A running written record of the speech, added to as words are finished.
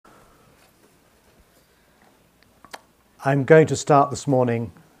I'm going to start this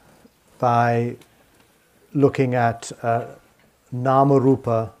morning by looking at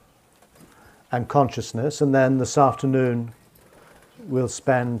Namarupa and consciousness, and then this afternoon we'll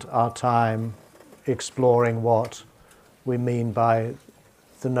spend our time exploring what we mean by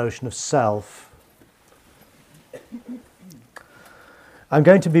the notion of self. I'm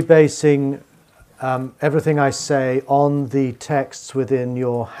going to be basing everything I say on the texts within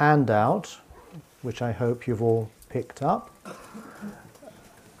your handout, which I hope you've all picked up.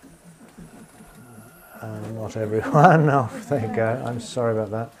 Not everyone. Oh, there you go. I'm sorry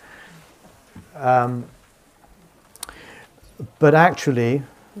about that. But actually,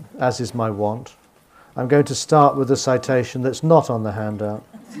 as is my wont, I'm going to start with a citation that's not on the handout.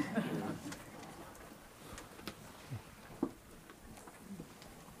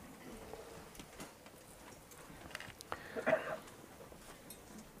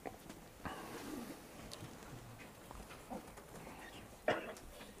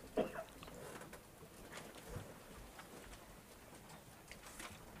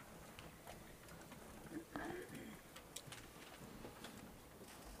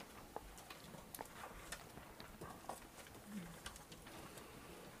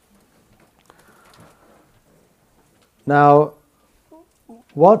 Now,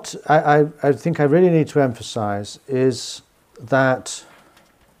 what I think I really need to emphasize is that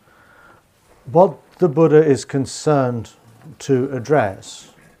what the Buddha is concerned to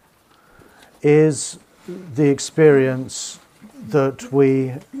address is the experience that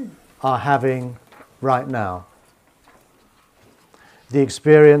we are having right now. The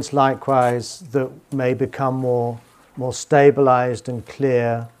experience, likewise, that may become more stabilized and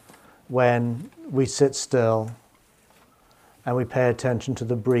clear when we sit still and we pay attention to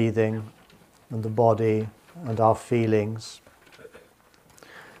the breathing and the body and our feelings,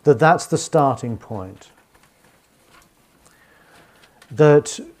 that's the starting point.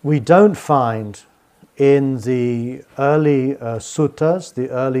 That we don't find in the early suttas, the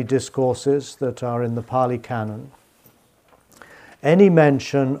early discourses that are in the Pali Canon, any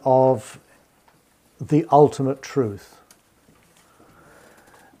mention of the ultimate truth.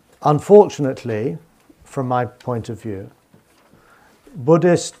 Unfortunately, from my point of view,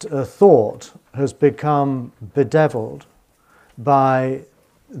 Buddhist thought has become bedeviled by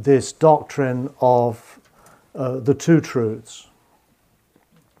this doctrine of the two truths.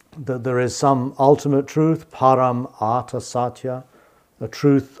 That there is some ultimate truth, param artha satya, a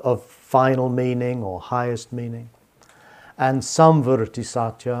truth of final meaning or highest meaning, and samvritti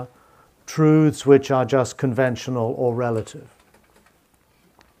satya, truths which are just conventional or relative.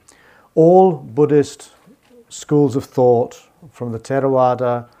 All Buddhist schools of thought, from the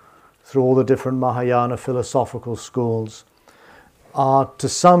Theravada through all the different Mahayana philosophical schools, are to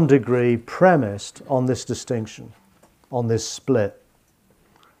some degree premised on this distinction, on this split.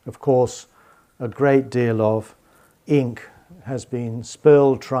 Of course, a great deal of ink has been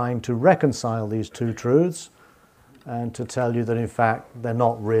spilled trying to reconcile these two truths and to tell you that in fact they're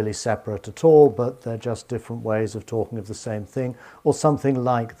not really separate at all, but they're just different ways of talking of the same thing, or something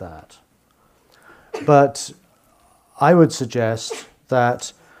like that. But I would suggest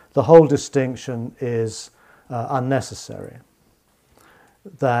that the whole distinction is unnecessary.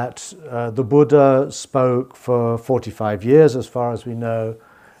 That the Buddha spoke for 45 years, as far as we know,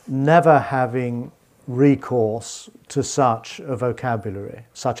 never having recourse to such a vocabulary,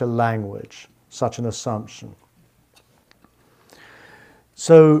 such a language, such an assumption.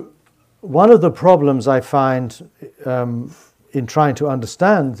 So one of the problems I find in trying to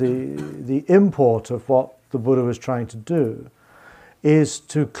understand the import of what the Buddha was trying to do is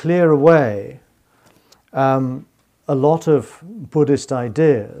to clear away a lot of Buddhist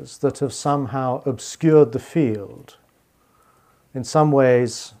ideas that have somehow obscured the field. In some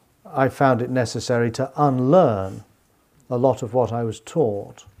ways, I found it necessary to unlearn a lot of what I was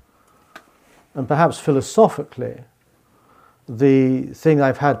taught. And perhaps philosophically, the thing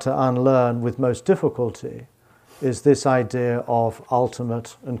I've had to unlearn with most difficulty is this idea of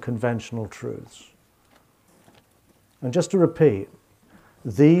ultimate and conventional truths. And just to repeat,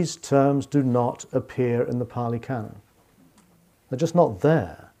 these terms do not appear in the Pali Canon. They're just not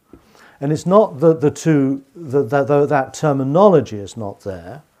there. And it's not that that terminology is not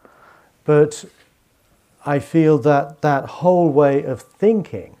there, but I feel that that whole way of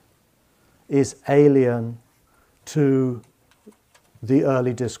thinking is alien to the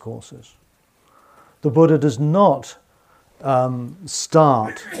early discourses. The Buddha does not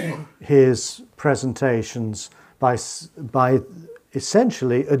start his presentations by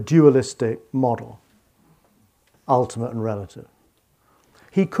essentially a dualistic model, ultimate and relative.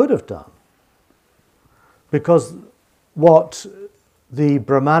 He could have done, because what the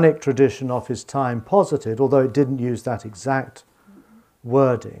Brahmanic tradition of his time posited, although it didn't use that exact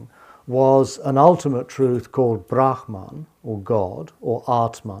wording, was an ultimate truth called Brahman, or God, or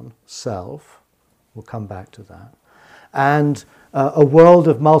Atman, self. We'll come back to that. And a world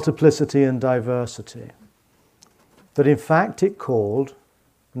of multiplicity and diversity that in fact it called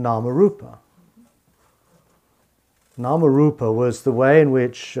Namarupa. Namarupa was the way in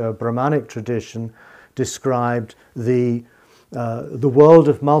which Brahmanic tradition described the world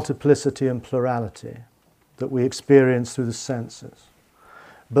of multiplicity and plurality that we experience through the senses.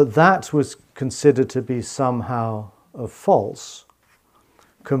 But that was considered to be somehow false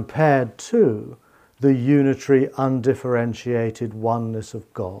compared to the unitary, undifferentiated oneness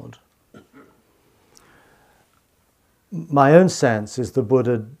of God. My own sense is the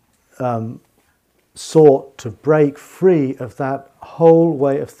Buddha sought to break free of that whole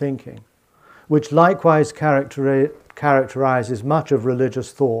way of thinking, which likewise characterizes much of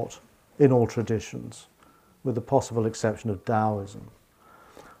religious thought in all traditions, with the possible exception of Taoism.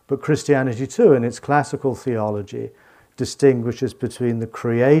 But Christianity too, in its classical theology, distinguishes between the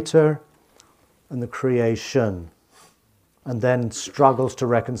creator and the creation, and then struggles to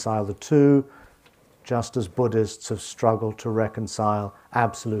reconcile the two, just as Buddhists have struggled to reconcile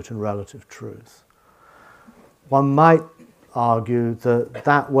absolute and relative truth. One might argue that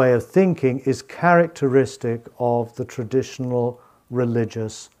that way of thinking is characteristic of the traditional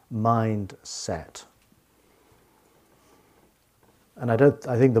religious mindset. And I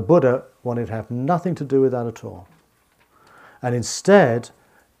think the Buddha wanted to have nothing to do with that at all. And instead,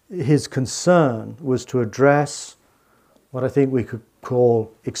 his concern was to address what I think we could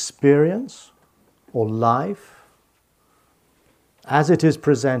call experience or life as it is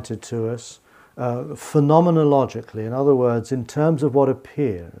presented to us phenomenologically. In other words, in terms of what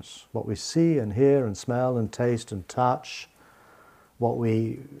appears, what we see and hear and smell and taste and touch, what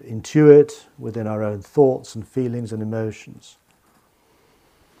we intuit within our own thoughts and feelings and emotions.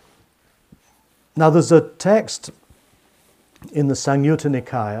 Now there's a text in the Samyutta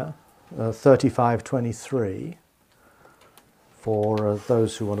Nikaya, 3523, for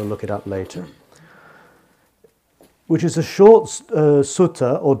those who want to look it up later, which is a short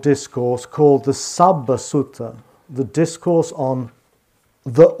sutta or discourse called the Sabba Sutta, the discourse on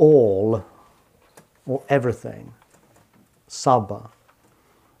the all, or everything, Sabba.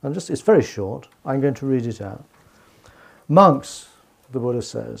 And it's very short. I'm going to read it out. Monks, the Buddha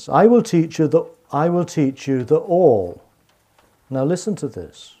says, I will teach you the all. Now listen to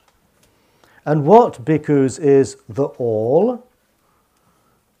this. And what, bhikkhus, is the all?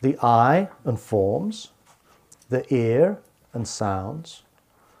 The eye and forms, the ear and sounds,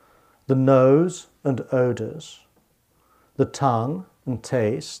 the nose and odors, the tongue and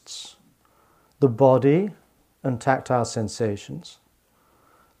tastes, the body and tactile sensations,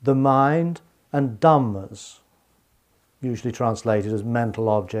 the mind and dhammas, usually translated as mental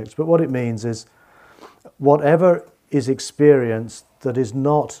objects, but what it means is whatever is experienced that is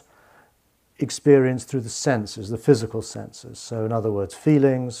not experienced through the senses, the physical senses. So in other words,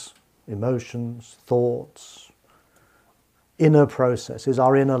 feelings, emotions, thoughts, inner processes,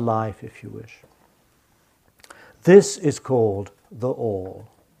 our inner life, if you wish. This is called the all.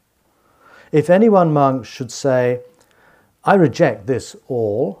 If any one monk should say, I reject this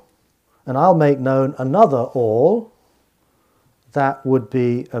all, and I'll make known another all, that would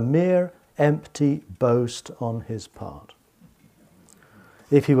be a mere empty boast on his part.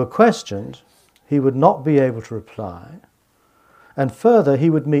 If he were questioned, he would not be able to reply, and further he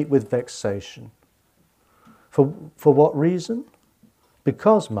would meet with vexation. For what reason?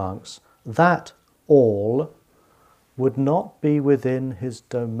 Because, monks, that all would not be within his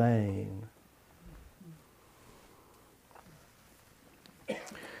domain.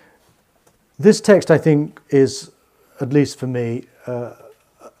 This text, I think, is, at least for me,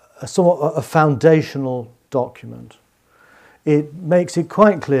 a foundational document. It makes it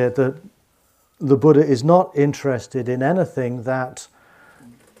quite clear that the Buddha is not interested in anything that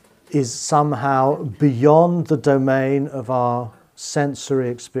is somehow beyond the domain of our sensory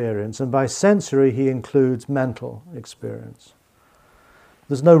experience. And by sensory, he includes mental experience.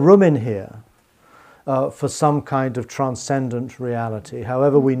 There's no room in here for some kind of transcendent reality,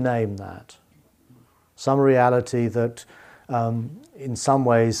 however we name that. Some reality that in some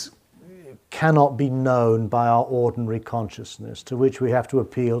ways cannot be known by our ordinary consciousness, to which we have to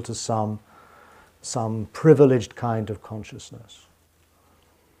appeal to some privileged kind of consciousness.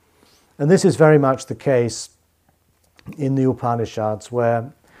 And this is very much the case in the Upanishads,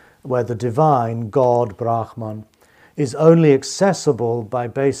 where the divine, God, Brahman, is only accessible by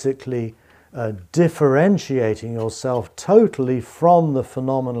basically differentiating yourself totally from the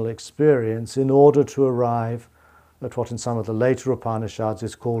phenomenal experience in order to arrive at what in some of the later Upanishads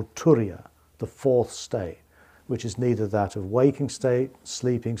is called Turiya, the fourth state, which is neither that of waking state,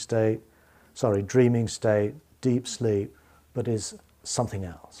 dreaming state, deep sleep, but is something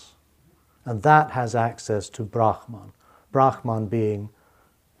else. And that has access to Brahman, Brahman being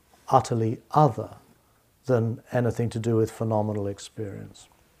utterly other than anything to do with phenomenal experience.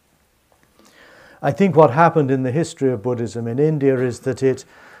 I think what happened in the history of Buddhism in India is that it,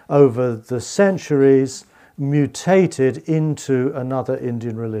 over the centuries, mutated into another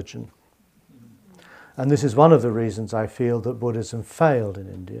Indian religion. And this is one of the reasons I feel that Buddhism failed in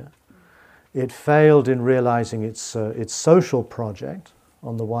India. It failed in realizing its social project,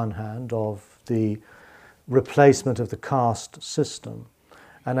 on the one hand, of the replacement of the caste system.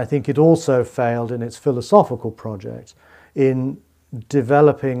 And I think it also failed in its philosophical project in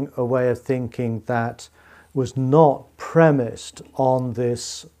developing a way of thinking that was not premised on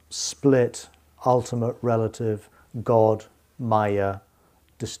this split, ultimate, relative God, Maya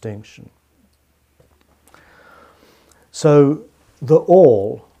distinction. So the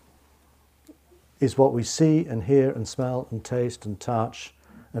all is what we see and hear and smell and taste and touch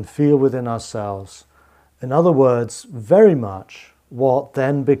and feel within ourselves. In other words, very much what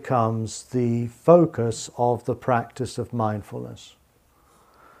then becomes the focus of the practice of mindfulness.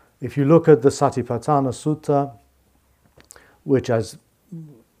 If you look at the Satipatthana Sutta, which, as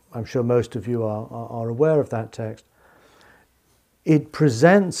I'm sure most of you are aware of that text, it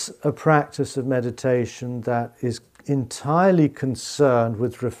presents a practice of meditation that is entirely concerned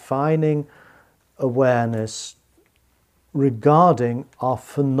with refining awareness regarding our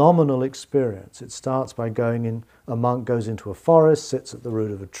phenomenal experience. It starts by a monk goes into a forest, sits at the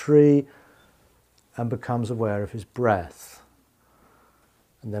root of a tree, and becomes aware of his breath.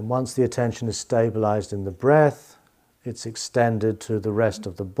 And then once the attention is stabilized in the breath, it's extended to the rest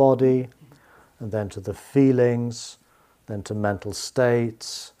of the body, and then to the feelings, then to mental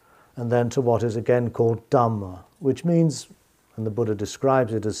states, and then to what is again called Dhamma, which means, and the Buddha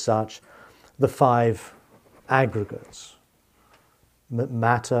describes it as such, the five aggregates: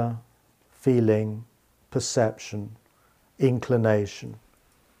 matter, feeling, perception, inclination,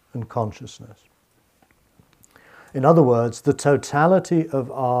 and consciousness. In other words, the totality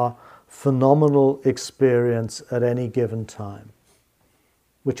of our phenomenal experience at any given time,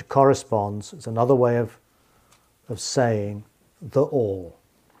 which corresponds, is another way of saying, the all.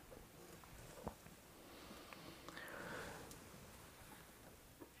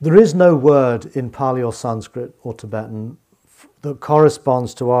 There is no word in Pali or Sanskrit or Tibetan that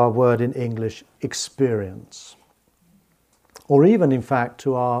corresponds to our word in English, experience, or even, in fact,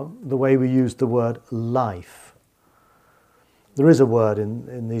 to the way we use the word life. There is a word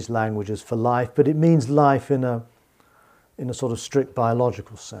in these languages for life, but it means life in a sort of strict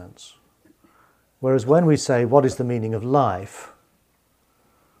biological sense. Whereas when we say, what is the meaning of life,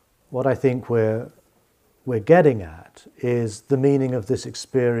 what I think we're getting at is the meaning of this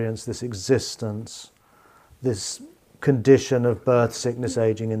experience, this existence, this condition of birth, sickness,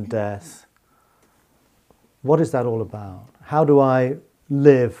 aging, and death. What is that all about? How do I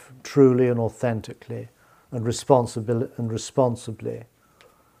live truly and authentically and responsibly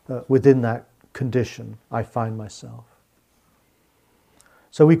within that condition I find myself?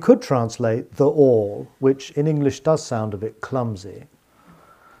 So we could translate the all, which in English does sound a bit clumsy,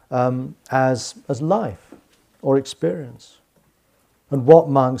 as life or experience. And what,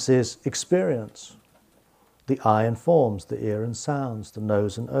 monks, is experience? The eye and forms, the ear and sounds, the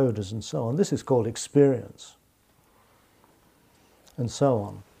nose and odors, and so on. This is called experience. And so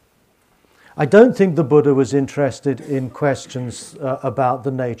on. I don't think the Buddha was interested in questions about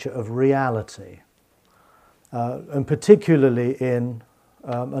the nature of reality, and particularly in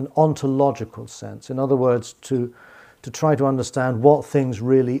an ontological sense. In other words, to try to understand what things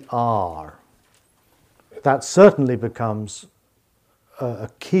really are. That certainly becomes a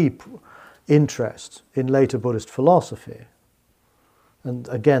key interest in later Buddhist philosophy. And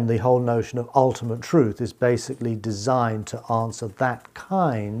again, the whole notion of ultimate truth is basically designed to answer that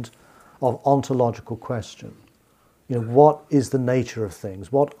kind of ontological question. What is the nature of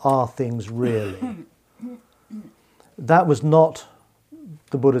things? What are things really? That was not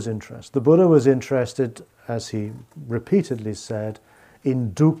the Buddha's interest. The Buddha was interested, as he repeatedly said,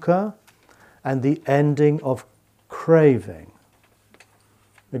 in dukkha and the ending of craving.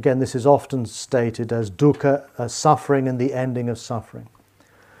 Again, this is often stated as dukkha, suffering, and the ending of suffering.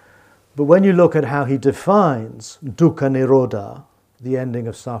 But when you look at how he defines dukkha nirodha, the ending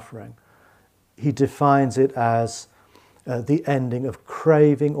of suffering, he defines it as the ending of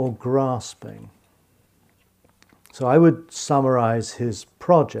craving or grasping. So I would summarize his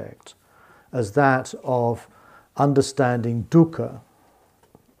project as that of understanding dukkha.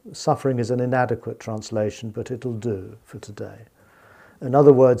 Suffering is an inadequate translation, but it'll do for today. In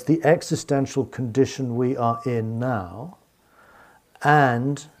other words, the existential condition we are in now,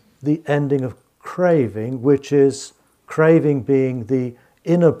 and the ending of craving, which is craving being the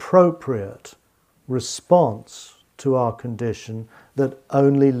inappropriate response to our condition that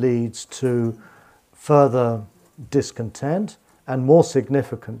only leads to further discontent and, more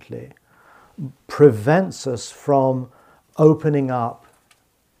significantly, prevents us from opening up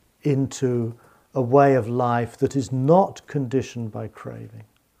into a way of life that is not conditioned by craving.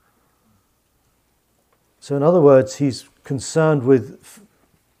 So in other words, he's concerned with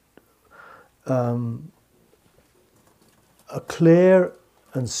a clear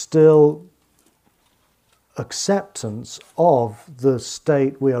and still acceptance of the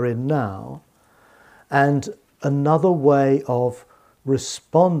state we are in now, and another way of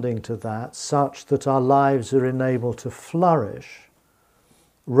responding to that such that our lives are enabled to flourish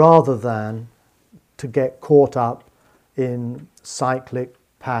rather than to get caught up in cyclic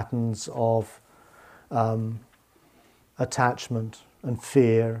patterns of attachment and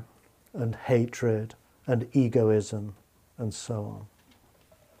fear and hatred and egoism and so on.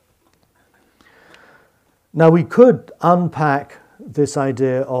 Now we could unpack this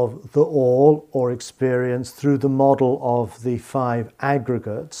idea of the all or experience through the model of the 5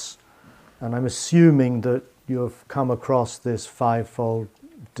 aggregates, and I'm assuming that you've come across this 5-fold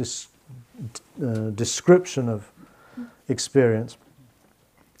description of experience.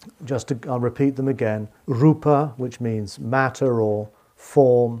 I'll repeat them again. Rupa, which means matter or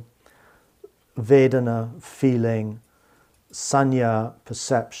form, Vedana, feeling, Sanya,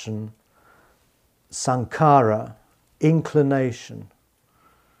 perception, Sankhara, inclination,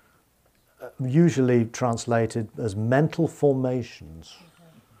 usually translated as mental formations,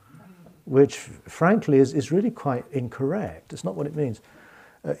 which frankly is really quite incorrect. It's not what it means.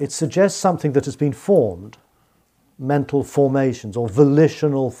 It suggests something that has been formed, mental formations or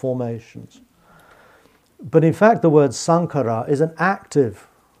volitional formations. But in fact the word sankhara is an active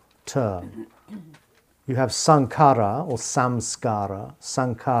term. You have sankhara or samskara,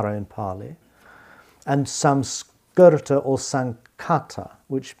 sankhara in Pali, and samskrta or sankhata,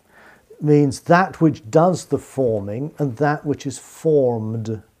 which means that which does the forming and that which is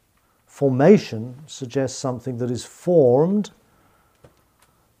formed. Formation suggests something that is formed,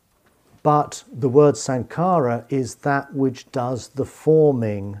 but the word sankhara is that which does the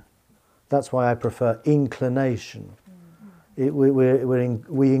forming. That's why I prefer inclination.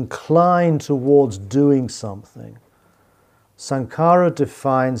 We incline towards doing something. Sankhara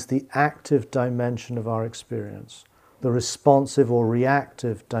defines the active dimension of our experience, the responsive or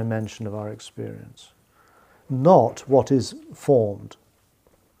reactive dimension of our experience, not what is formed.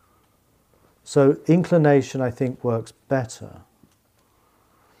 So inclination, I think, works better.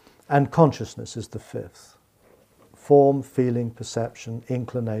 And consciousness is the 5th. Form, feeling, perception,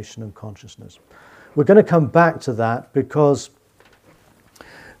 inclination, and consciousness. We're going to come back to that because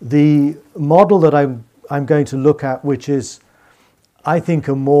the model that I'm going to look at, which is, I think,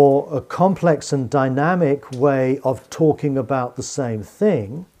 a complex and dynamic way of talking about the same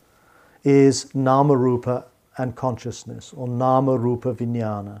thing, is Namarupa and consciousness, or Namarupa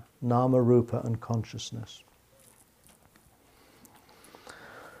Viññana, Namarupa and consciousness.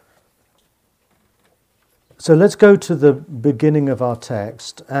 So let's go to the beginning of our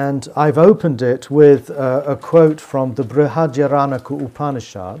text, and I've opened it with a quote from the Brihadaranyaka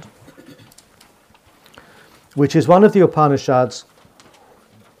Upanishad, which is one of the Upanishads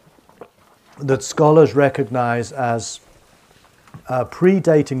that scholars recognize as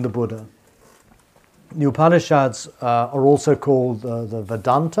predating the Buddha. The Upanishads are also called the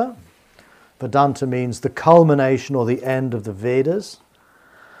Vedanta. Vedanta means the culmination or the end of the Vedas,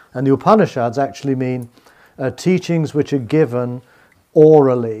 and the Upanishads actually mean teachings which are given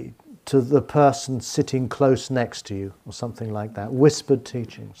orally to the person sitting close next to you, or something like that. Whispered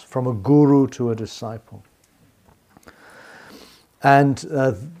teachings from a guru to a disciple. And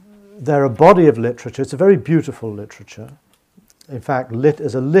they're a body of literature. It's a very beautiful literature. In fact,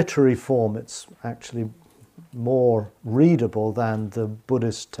 as a literary form, it's actually more readable than the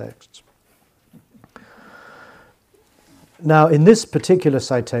Buddhist texts. Now, in this particular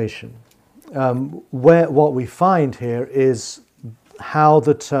citation, what we find here is how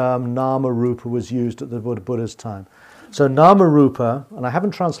the term Namarupa was used at the Buddha's time. So Namarupa, and I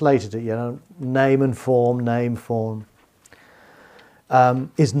haven't translated it yet, name form,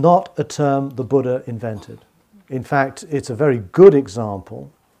 is not a term the Buddha invented. In fact, it's a very good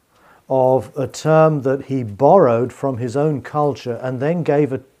example of a term that he borrowed from his own culture and then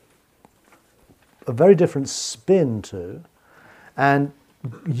gave a very different spin to, and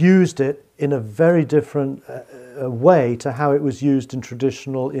used it in a very different way to how it was used in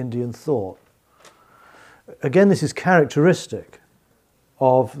traditional Indian thought. Again, this is characteristic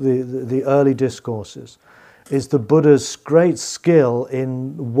of the early discourses, is the Buddha's great skill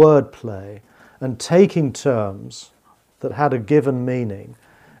in wordplay and taking terms that had a given meaning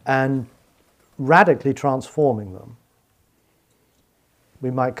and radically transforming them. We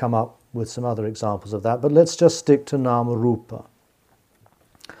might come up with some other examples of that, but let's just stick to Namarupa.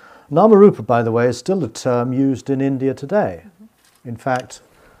 Namarupa, by the way, is still a term used in India today. In fact,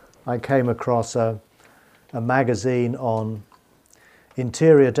 I came across a magazine on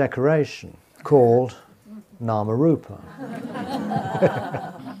interior decoration called Namarupa.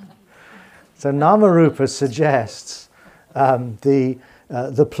 So Namarupa suggests the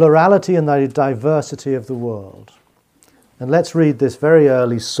plurality and the diversity of the world. And let's read this very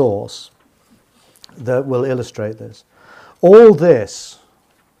early source that will illustrate this. All this,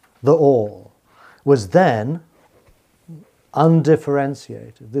 the all, was then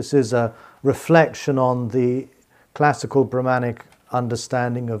undifferentiated. This is a reflection on the classical Brahmanic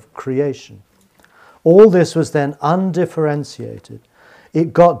understanding of creation. All this was then undifferentiated.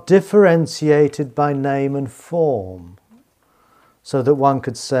 It got differentiated by name and form, so that one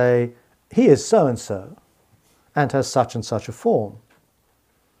could say, he is so-and-so, and has such and such a form.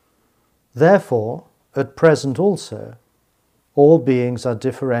 Therefore, at present also, all beings are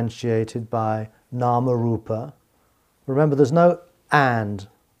differentiated by Namarupa. Remember, there's no and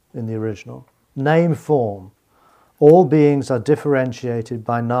in the original. Name, form. All beings are differentiated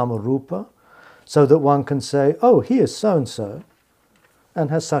by Namarupa, so that one can say, oh, he is so-and-so, and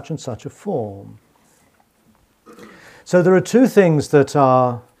has such and such a form. So there are two things that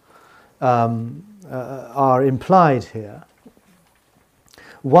are implied here.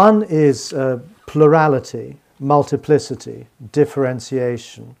 One is plurality, multiplicity,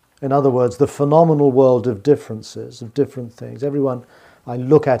 differentiation. In other words, the phenomenal world of differences, of different things. Everyone I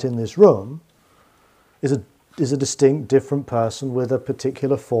look at in this room is a distinct, different person with a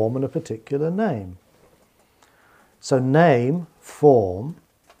particular form and a particular name. So name, form,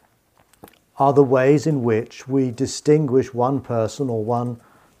 are the ways in which we distinguish one person or one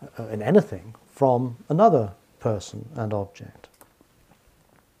in anything from another person and object.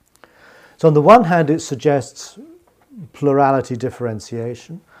 So on the one hand, it suggests plurality,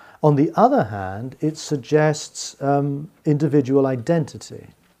 differentiation. On the other hand, it suggests individual identity.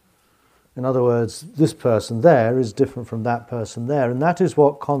 In other words, this person there is different from that person there, and that is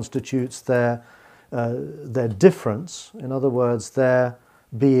what constitutes their difference. In other words, their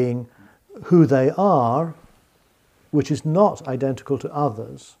being who they are, which is not identical to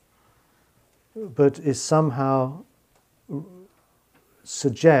others, but is somehow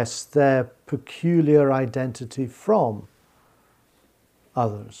suggests their peculiar identity from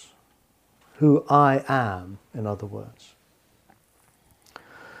others, who I am, in other words.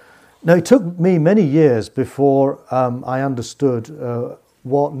 Now, it took me many years before I understood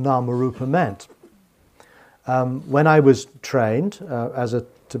what Namarupa meant. When I was trained as a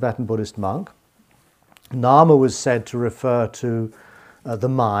Tibetan Buddhist monk, Nama was said to refer to the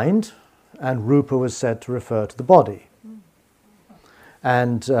mind, and Rupa was said to refer to the body.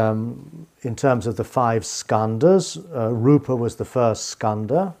 And in terms of the 5 skandhas, Rupa was the first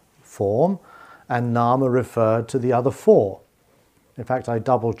skandha, form, and Nama referred to the other 4. In fact, I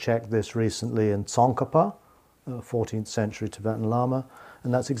double-checked this recently in Tsongkhapa, 14th century Tibetan Lama,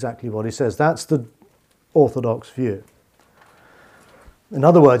 and that's exactly what he says. That's the orthodox view. In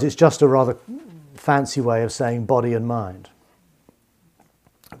other words, it's just a rather fancy way of saying body and mind.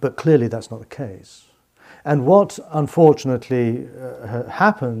 But clearly that's not the case. And what unfortunately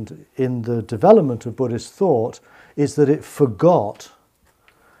happened in the development of Buddhist thought is that it forgot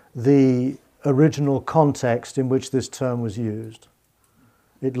the original context in which this term was used.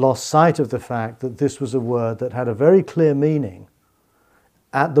 It lost sight of the fact that this was a word that had a very clear meaning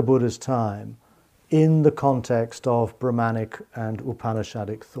at the Buddha's time in the context of Brahmanic and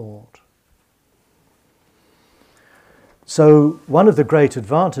Upanishadic thought. So one of the great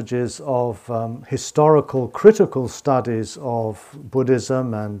advantages of historical critical studies of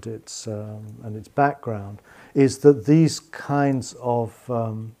Buddhism and its background is that these kinds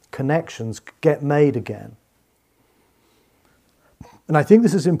of connections get made again. And I think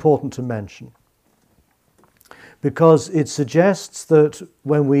this is important to mention, because it suggests that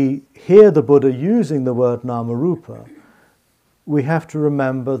when we hear the Buddha using the word Namarupa, we have to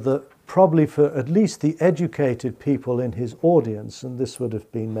remember that probably for at least the educated people in his audience, and this would have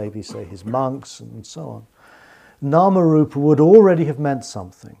been maybe, say, his monks and so on, Namarupa would already have meant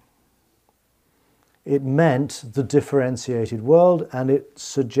something. It meant the differentiated world, and it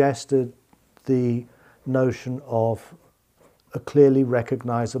suggested the notion of a clearly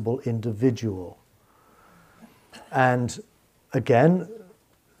recognizable individual. And again,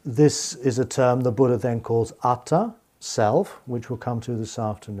 this is a term the Buddha then calls atta, self, which we'll come to this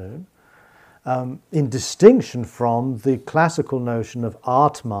afternoon, in distinction from the classical notion of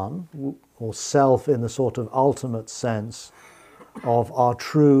Atman, or self in the sort of ultimate sense of our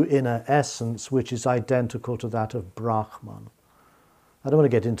true inner essence, which is identical to that of Brahman. I don't want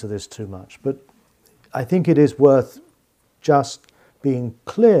to get into this too much, but I think it is worth just being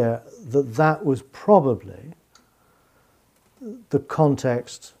clear that that was probably the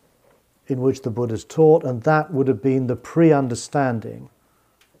context in which the Buddha's taught, and that would have been the pre-understanding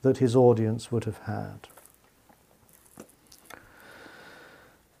that his audience would have had.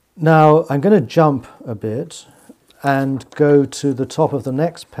 Now, I'm going to jump a bit and go to the top of the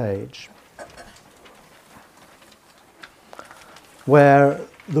next page, where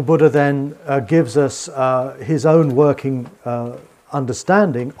the Buddha then gives us his own working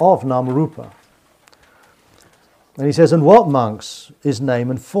understanding of Namarupa. And he says, "And what, monks, is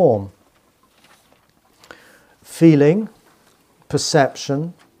name and form? Feeling,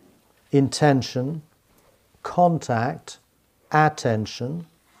 perception, intention, contact, attention.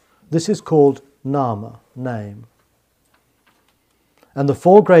 This is called nama, name. And the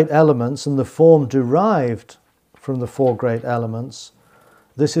four great elements and the form derived from the four great elements,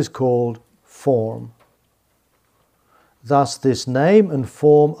 this is called form. Thus this name and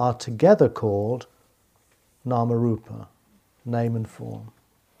form are together called Namarupa, name and form."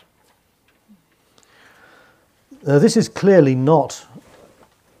 This is clearly not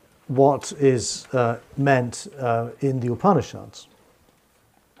what is meant in the Upanishads.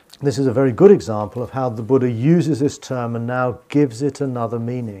 This is a very good example of how the Buddha uses this term and now gives it another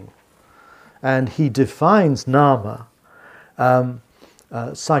meaning. And he defines nama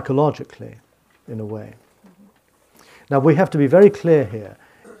psychologically, in a way. Now we have to be very clear here.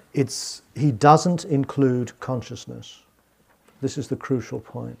 He doesn't include consciousness. This is the crucial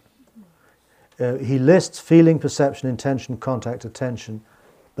point. He lists feeling, perception, intention, contact, attention,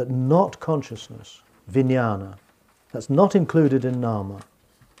 but not consciousness, Viññana. That's not included in nama.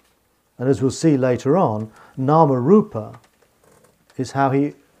 And as we'll see later on, Namarupa is how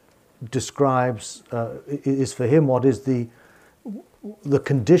he describes, is for him what is the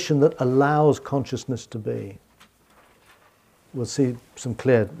condition that allows consciousness to be. We'll see some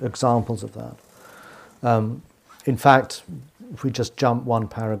clear examples of that. In fact, if we just jump one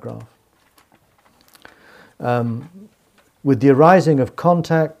paragraph. With the arising of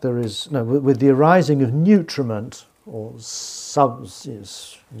contact, with the arising of nutriment, or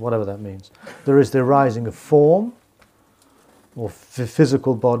whatever that means, there is the arising of form, or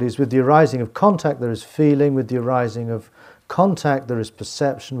physical bodies. With the arising of contact, there is feeling. With the arising of contact, there is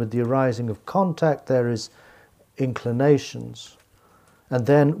perception. With the arising of contact, there is inclinations. And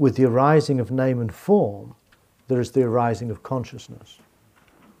then with the arising of name and form, there is the arising of consciousness.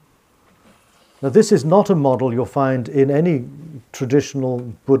 Now this is not a model you'll find in any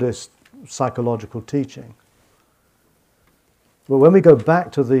traditional Buddhist psychological teaching. But when we go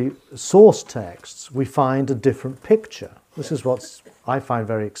back to the source texts, we find a different picture. This is what I find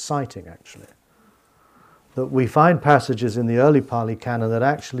very exciting, actually. That we find passages in the early Pali Canon that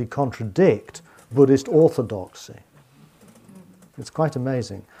actually contradict Buddhist orthodoxy. It's quite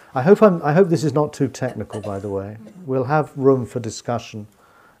amazing. I hope this is not too technical, by the way. We'll have room for discussion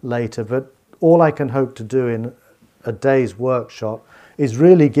later, but all I can hope to do in a day's workshop is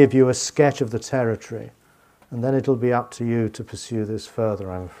really give you a sketch of the territory, and then it'll be up to you to pursue this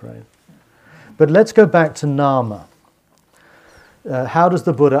further, I'm afraid. But let's go back to nama. How does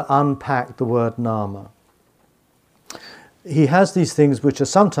the Buddha unpack the word nama? He has these things which are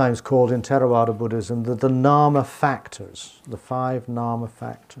sometimes called in Theravada Buddhism the nama factors, the 5 nama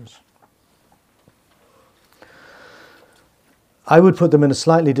factors. I would put them in a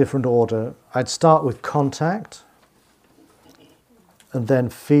slightly different order. I'd start with contact, and then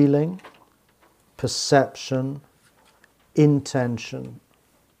feeling, perception, intention,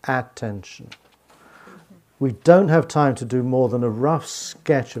 attention. We don't have time to do more than a rough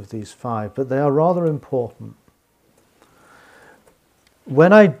sketch of these 5, but they are rather important.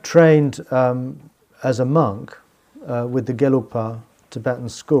 When I trained as a monk with the Gelugpa Tibetan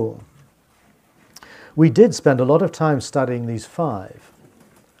school, we did spend a lot of time studying these 5,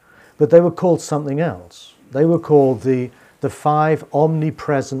 but they were called something else. They were called the the 5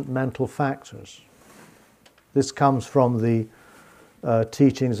 omnipresent mental factors. This comes from the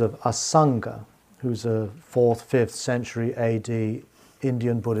teachings of Asanga, who's a 4th, 5th century AD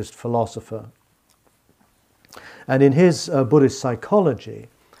Indian Buddhist philosopher. And in his Buddhist psychology,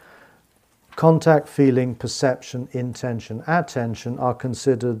 contact, feeling, perception, intention, attention are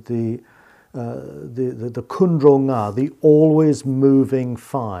considered the kundronga, the always moving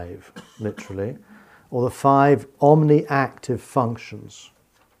 5, literally, or the 5 omni-active functions.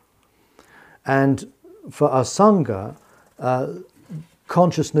 And for Asanga,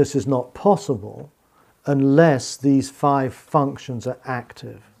 consciousness is not possible unless these 5 functions are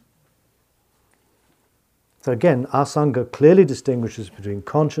active. So again, Asanga clearly distinguishes between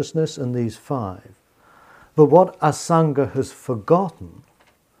consciousness and these 5. But what Asanga has forgotten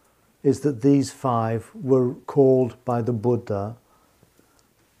is that these 5 were called by the Buddha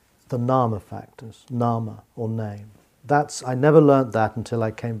the nama factors, nama or name. I never learnt that until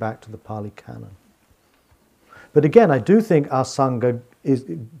I came back to the Pali Canon. But again, I do think Asanga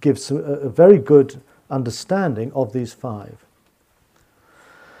gives a very good understanding of these 5.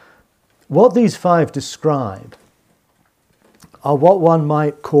 What these 5 describe are what one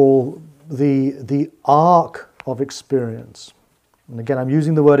might call the arc of experience. And again, I'm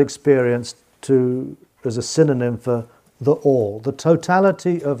using the word experience as a synonym for the all, the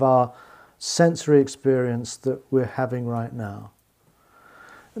totality of our sensory experience that we're having right now.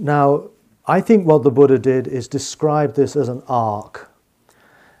 Now, I think what the Buddha did is describe this as an arc.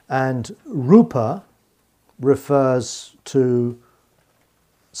 And rupa refers to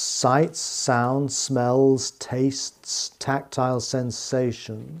sights, sounds, smells, tastes, tactile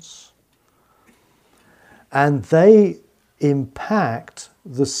sensations. And they impact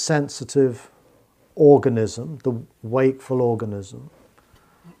the sensitive organism, the wakeful organism.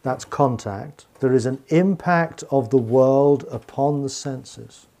 That's contact. There is an impact of the world upon the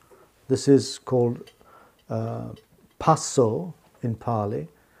senses. This is called passo in Pali,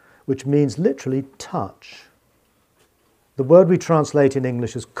 which means literally touch. The word we translate in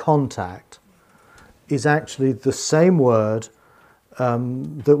English as contact is actually the same word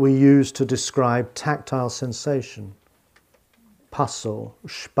that we use to describe tactile sensation. Passo,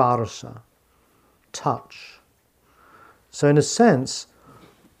 sparsha, touch. So in a sense,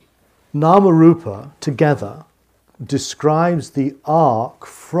 Namarupa together describes the arc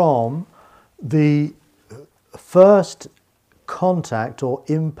from the first contact or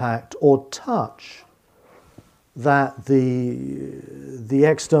impact or touch that the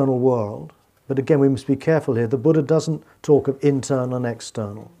external world, but again we must be careful here, the Buddha doesn't talk of internal and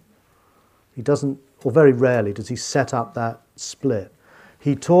external. He doesn't, or very rarely does he set up that split.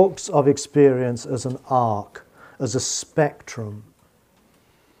 He talks of experience as an arc, as a spectrum.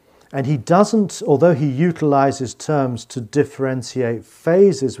 And he doesn't, although he utilizes terms to differentiate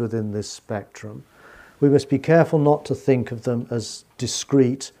phases within this spectrum, we must be careful not to think of them as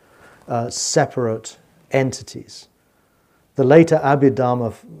discrete, separate entities. The later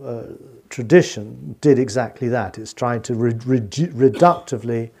Abhidhamma tradition did exactly that. It's trying to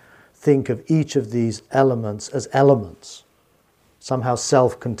reductively think of each of these elements as elements, somehow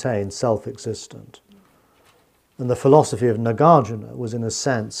self-contained, self-existent. And the philosophy of Nagarjuna was, in a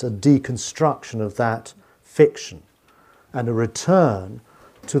sense, a deconstruction of that fiction and a return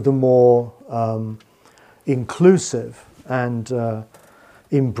to the more inclusive and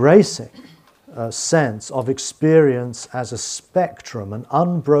embracing sense of experience as a spectrum, an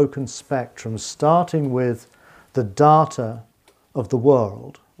unbroken spectrum, starting with the data of the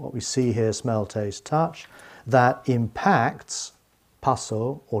world, what we see here, smell, taste, touch, that impacts,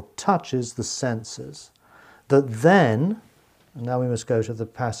 passo, or touches the senses, that then, and now we must go to the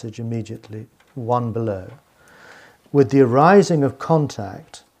passage immediately, one below, with the arising of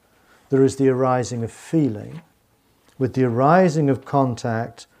contact, there is the arising of feeling. With the arising of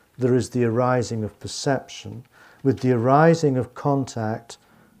contact, there is the arising of perception. With the arising of contact,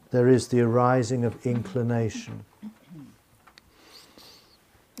 there is the arising of inclination.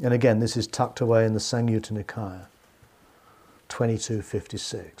 And again, this is tucked away in the Samyutta Nikaya,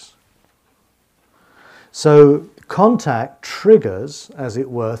 2256. So contact triggers, as it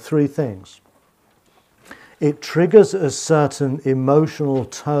were, 3 things. It triggers a certain emotional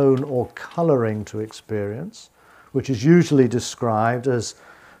tone or colouring to experience, which is usually described as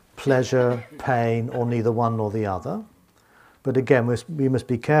pleasure, pain, or neither one nor the other. But again, we must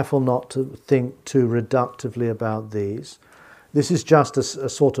be careful not to think too reductively about these. This is just a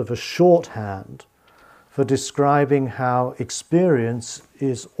sort of a shorthand for describing how experience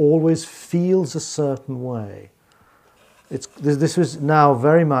always feels a certain way. This is now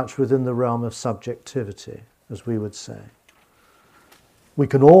very much within the realm of subjectivity, as we would say. we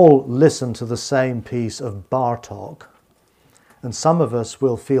can all listen to the same piece of Bartok, and some of us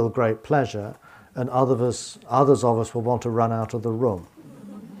will feel great pleasure, and others of us will want to run out of the room.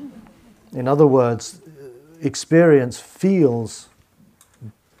 In other words, experience feels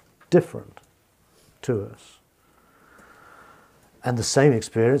different to us. And the same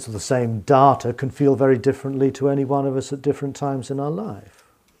experience or the same data can feel very differently to any one of us at different times in our life.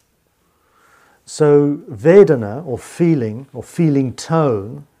 So Vedana, or feeling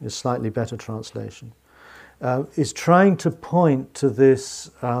tone, is slightly better translation, is trying to point to this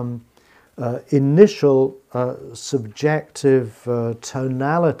initial subjective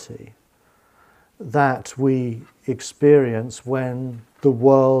tonality that we experience when the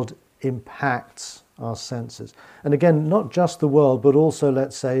world impacts our senses. And again, not just the world, but also,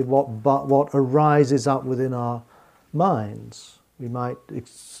 let's say, what arises up within our minds. We might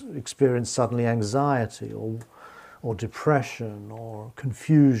experience suddenly anxiety or depression or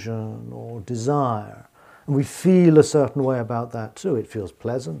confusion or desire. And we feel a certain way about that too. It feels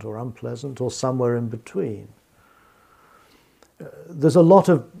pleasant or unpleasant or somewhere in between. There's a lot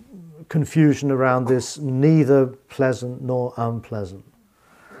of confusion around this, neither pleasant nor unpleasant.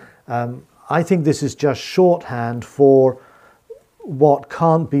 I think this is just shorthand for what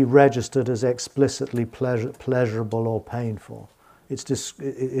can't be registered as explicitly pleasurable or painful. It's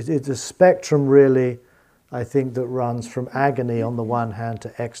a spectrum, really, I think, that runs from agony on the one hand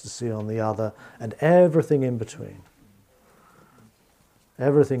to ecstasy on the other, and everything in between.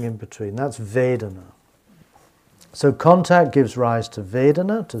 Everything in between. That's Vedana. So contact gives rise to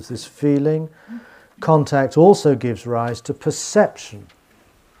Vedana, to this feeling. Contact also gives rise to perception.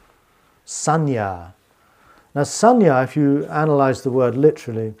 Sanya. Now sanya, if you analyze the word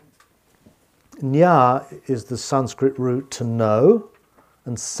literally, nya is the Sanskrit root to know,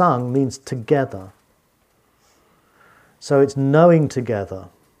 and sang means together. So it's knowing together.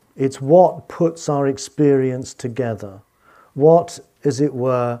 It's what puts our experience together. What, as it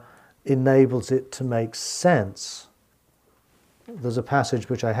were, enables it to make sense. There's a passage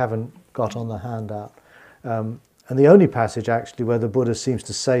which I haven't got on the handout. And the only passage actually where the Buddha seems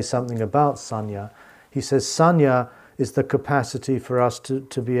to say something about sanya. He says sanya is the capacity for us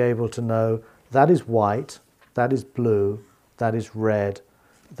to be able to know that is white, that is blue, that is red,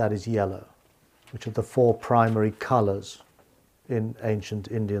 that is yellow, which are the four primary colours in ancient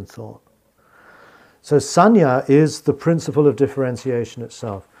Indian thought. So sanya is the principle of differentiation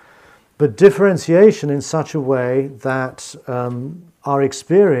itself. But differentiation in such a way that our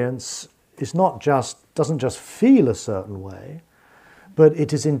experience is doesn't just feel a certain way, but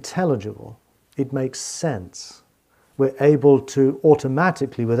it is intelligible. It makes sense. We're able to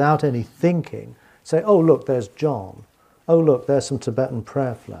automatically, without any thinking, say, oh look, there's John. Oh look, there's some Tibetan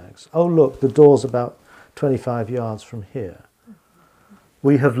prayer flags. Oh look, the door's about 25 yards from here.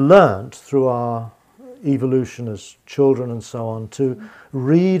 We have learnt through our evolution as children and so on to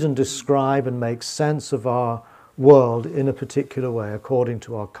read and describe and make sense of our world in a particular way according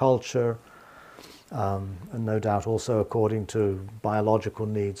to our culture, and no doubt also according to biological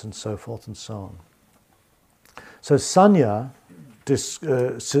needs and so forth and so on. So sanya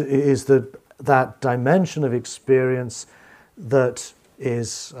is that dimension of experience that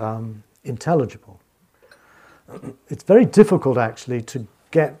is intelligible. It's very difficult actually to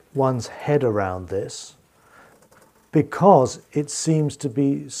get one's head around this because it seems to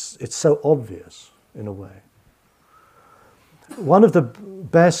be, it's so obvious in a way. One of the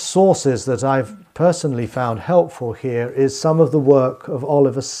best sources that I've personally found helpful here is some of the work of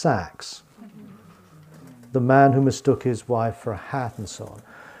Oliver Sacks, the man who mistook his wife for a hat and so on,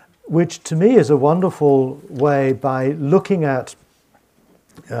 which to me is a wonderful way by looking at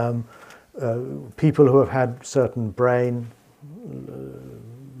people who have had certain brain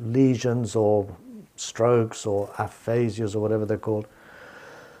lesions or strokes or aphasias or whatever they're called,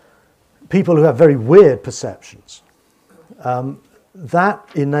 people who have very weird perceptions. That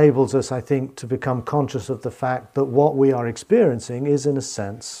enables us, I think, to become conscious of the fact that what we are experiencing is, in a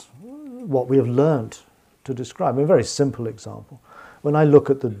sense, what we have learnt to describe. A very simple example. When I look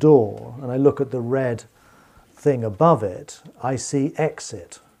at the door and I look at the red thing above it, I see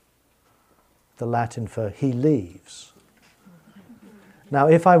exit, the Latin for he leaves. Now,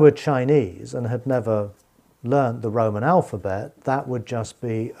 if I were Chinese and had never learnt the Roman alphabet, that would just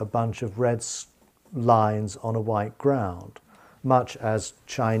be a bunch of red lines on a white ground, much as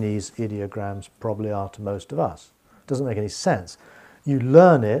Chinese ideograms probably are to most of us. It doesn't make any sense. You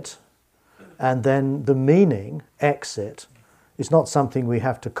learn it, and then the meaning, exit, is not something we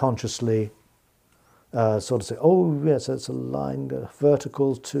have to consciously sort of say, oh yes, it's a line,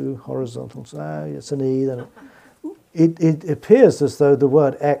 vertical to horizontal, it's an E. Then it appears as though the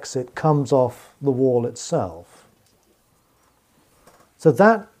word exit comes off the wall itself. So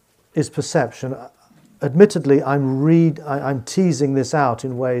that is perception. Admittedly, I'm teasing this out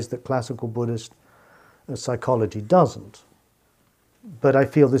in ways that classical Buddhist psychology doesn't. But I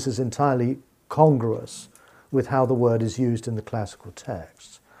feel this is entirely congruous with how the word is used in the classical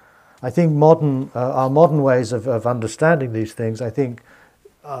texts. I think our modern ways of understanding these things, I think,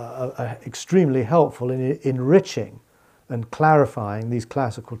 are extremely helpful in enriching and clarifying these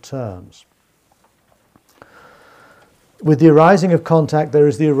classical terms. With the arising of contact, there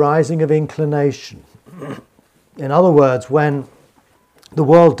is the arising of inclination. In other words, when the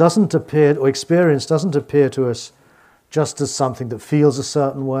world doesn't appear, or experience doesn't appear to us just as something that feels a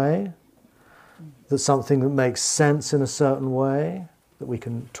certain way, that's something that makes sense in a certain way, that we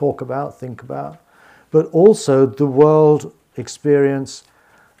can talk about, think about, but also the world experience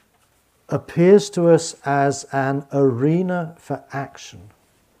appears to us as an arena for action.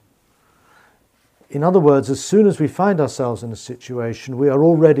 In other words, as soon as we find ourselves in a situation, we are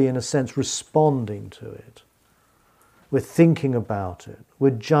already, in a sense, responding to it. We're thinking about it.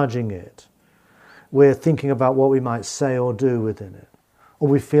 We're judging it. We're thinking about what we might say or do within it. Or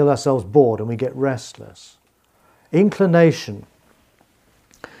we feel ourselves bored and we get restless. Inclination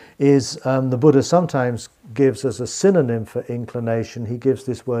is, the Buddha sometimes gives as a synonym for inclination, he gives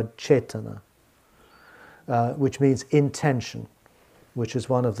this word cetana, which means intention, which is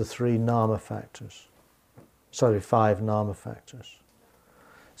one of the five nama factors.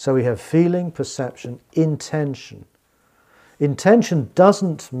 So we have feeling, perception, intention. Intention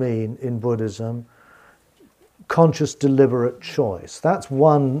doesn't mean, in Buddhism, conscious, deliberate choice. That's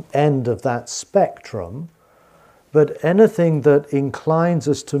one end of that spectrum. But anything that inclines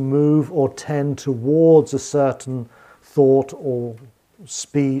us to move or tend towards a certain thought or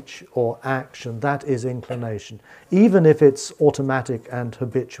speech or action, that is inclination, even if it's automatic and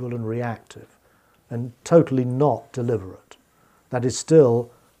habitual and reactive and totally not deliberate. That is still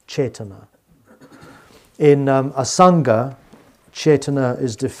cetana. In Asanga, cetana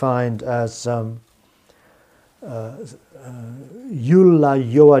is defined as Yulla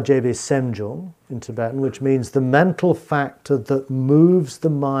Yoa Jebe Semjung in Tibetan, which means the mental factor that moves the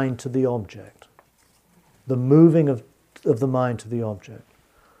mind to the object. The moving of the mind to the object.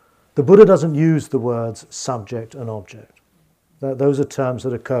 The Buddha doesn't use the words subject and object. Those are terms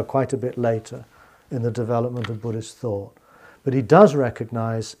that occur quite a bit later in the development of Buddhist thought. But he does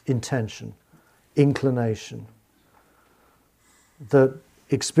recognize intention, inclination, that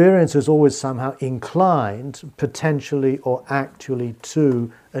experience is always somehow inclined, potentially or actually,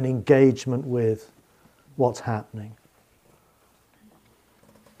 to an engagement with what's happening.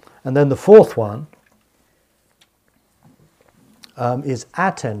 And then the fourth one is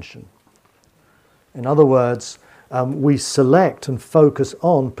attention. In other words, we select and focus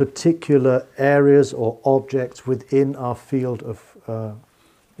on particular areas or objects within our field of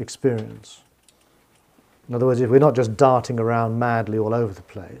experience. In other words, if we're not just darting around madly all over the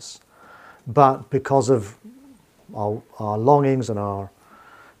place, but because of our longings and our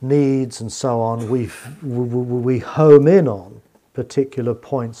needs and so on, we home in on particular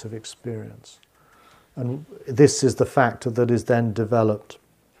points of experience. And this is the factor that is then developed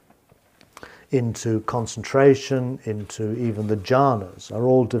into concentration, into even the jhanas, are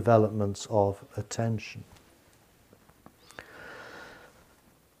all developments of attention.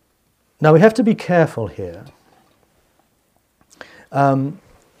 Now we have to be careful here and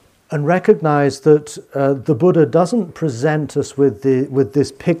recognize that the Buddha doesn't present us with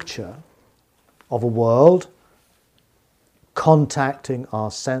this picture of a world contacting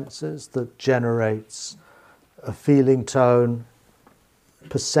our senses that generates a feeling tone,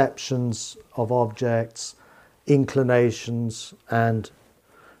 perceptions of objects, inclinations, and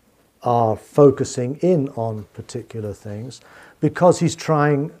are focusing in on particular things, because he's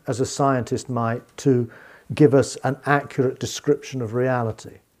trying, as a scientist might, to give us an accurate description of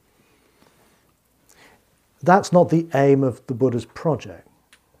reality. That's not the aim of the Buddha's project.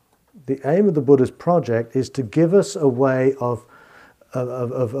 The aim of the Buddha's project is to give us a way of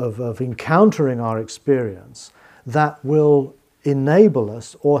encountering our experience that will enable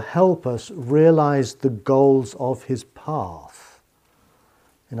us or help us realize the goals of his path.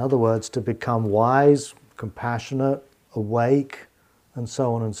 In other words, to become wise, compassionate, awake, and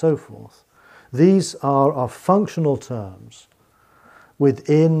so on and so forth. These are our functional terms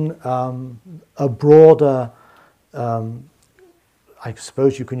within a broader, I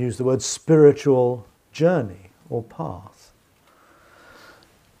suppose you can use the word spiritual journey or path.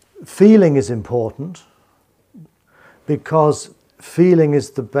 Feeling is important because feeling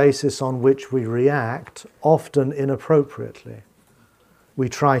is the basis on which we react, often inappropriately. We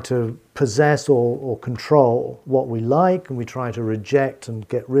try to possess or control what we like, and we try to reject and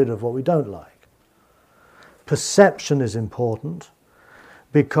get rid of what we don't like. Perception is important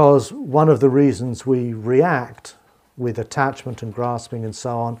because one of the reasons we react with attachment and grasping and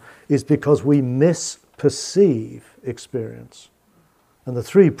so on is because we misperceive experience. And the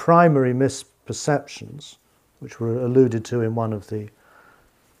three primary misperceptions, which were alluded to in one of the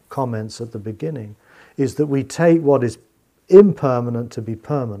comments at the beginning, is that we take what is impermanent to be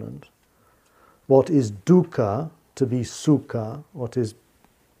permanent, what is dukkha to be sukha, what is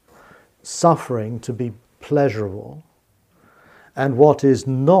suffering to be pleasurable, and what is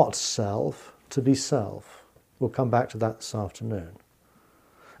not self to be self. We'll come back to that this afternoon.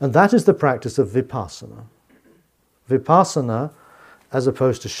 And that is the practice of vipassana. Vipassana, as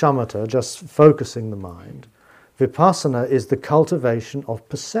opposed to shamatha, just focusing the mind, vipassana is the cultivation of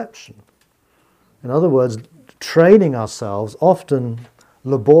perception. In other words, training ourselves, often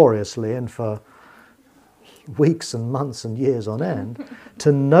laboriously and for weeks and months and years on end,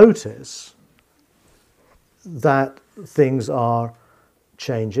 to notice that things are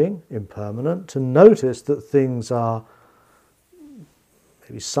changing, impermanent, to notice that things are,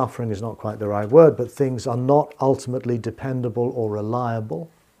 maybe suffering is not quite the right word, but things are not ultimately dependable or reliable.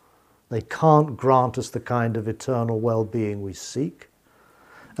 They can't grant us the kind of eternal well-being we seek.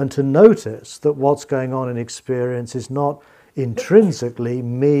 And to notice that what's going on in experience is not intrinsically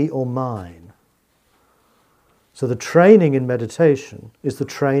me or mine. So the training in meditation is the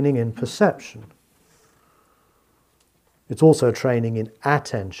training in perception. It's also training in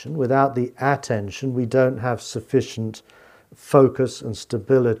attention. Without the attention, we don't have sufficient focus and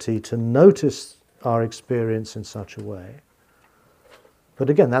stability to notice our experience in such a way. But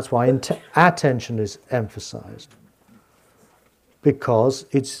again, that's why attention is emphasized, because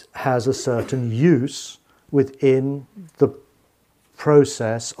it has a certain use within the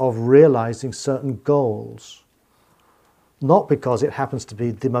process of realizing certain goals. Not because it happens to be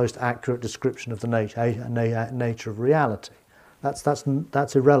the most accurate description of the nature of reality.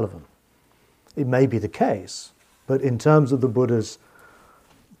 That's irrelevant. It may be the case, but in terms of the Buddha's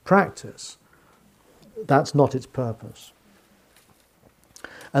practice, that's not its purpose.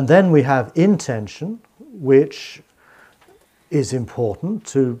 And then we have intention, which is important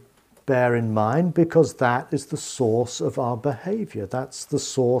to bear in mind because that is the source of our behavior. That's the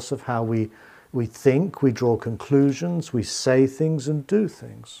source of how we think, we draw conclusions, we say things and do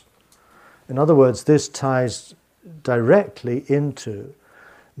things. In other words, this ties directly into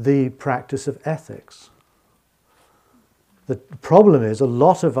the practice of ethics. The problem is a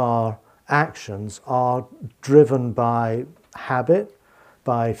lot of our actions are driven by habit,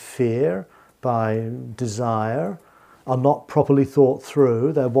 by fear, by desire, are not properly thought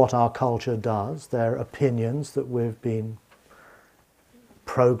through. They're what our culture does. They're opinions that we've been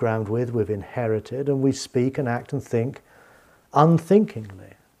programmed with, we've inherited, and we speak and act and think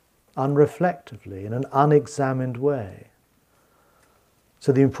unthinkingly, unreflectively, in an unexamined way.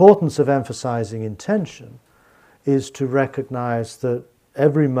 So the importance of emphasizing intention is to recognize that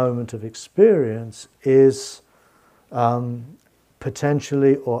every moment of experience is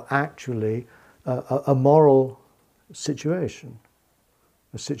potentially or actually a moral situation,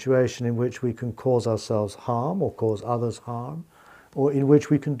 a situation in which we can cause ourselves harm or cause others harm, or in which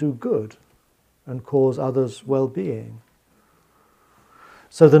we can do good and cause others well-being.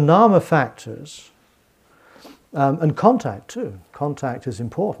 So the nama factors, and contact too. Contact is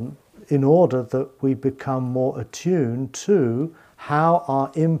important in order that we become more attuned to how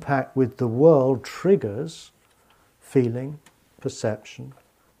our impact with the world triggers feeling, perception,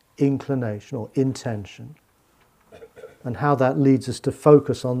 inclination or intention, and how that leads us to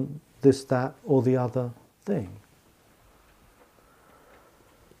focus on this, that, or the other thing.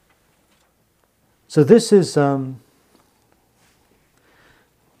 So this is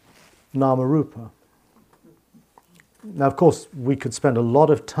Namarupa. Now, of course, we could spend a lot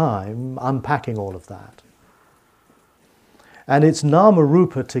of time unpacking all of that. And it's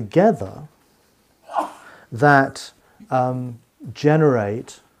Namarupa together that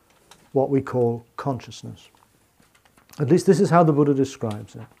generate what we call consciousness. At least this is how the Buddha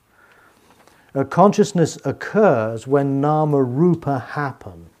describes it. Consciousness occurs when Namarupa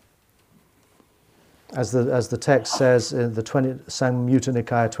happen. As the text says in the Samyutta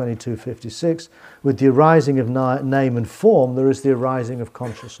Nikaya 2256, with the arising of name and form, there is the arising of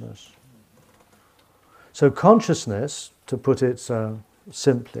consciousness. So consciousness, to put it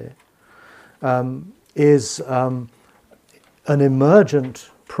simply, is an emergent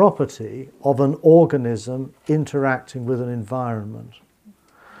property of an organism interacting with an environment.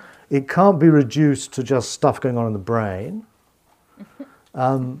 It can't be reduced to just stuff going on in the brain,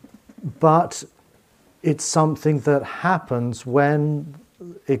 but it's something that happens when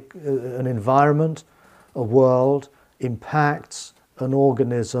an environment, a world, impacts an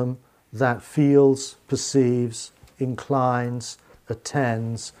organism that feels, perceives, inclines,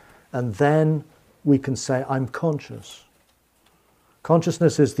 attends, and then we can say, I'm conscious.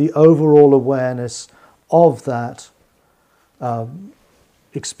 Consciousness is the overall awareness of that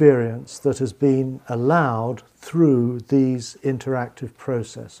experience that has been allowed through these interactive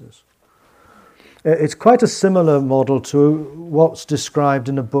processes. It's quite a similar model to what's described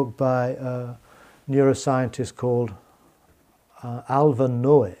in a book by a neuroscientist called Alva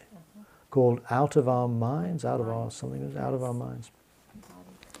Noe, called Out of Our Minds, Out of Our Minds.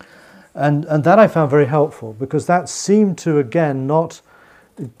 And that I found very helpful, because that seemed to, again,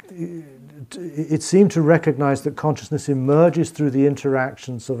 it seemed to recognize that consciousness emerges through the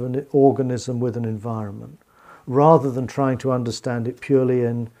interactions of an organism with an environment, rather than trying to understand it purely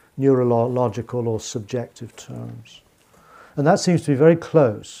in neurological or subjective terms. And that seems to be very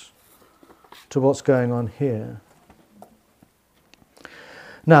close to what's going on here.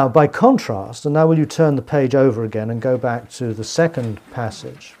 Now, by contrast, and now will you turn the page over again and go back to the second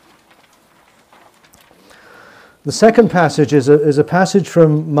passage. The second passage is a passage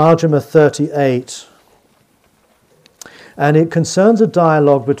from Majjhima 38, and it concerns a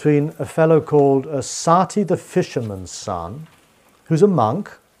dialogue between a fellow called Sati the fisherman's son, who's a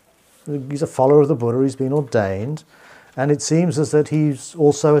monk. He's a follower of the Buddha, he's been ordained, and it seems as that he's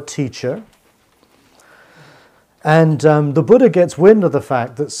also a teacher. And the Buddha gets wind of the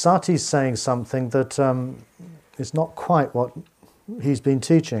fact that Sati's saying something that is not quite what he's been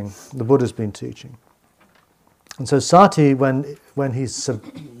teaching, the Buddha's been teaching. And so Sati, when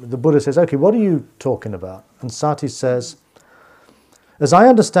the Buddha says, okay, what are you talking about? And Sati says, as I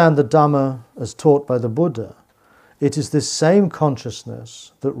understand the Dhamma as taught by the Buddha, it is this same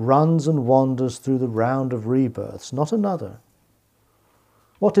consciousness that runs and wanders through the round of rebirths, not another.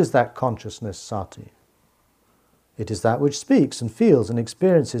 What is that consciousness, Sati? It is that which speaks and feels and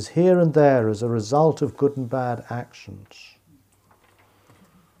experiences here and there as a result of good and bad actions.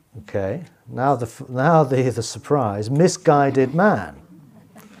 Okay, now the surprise. Misguided man.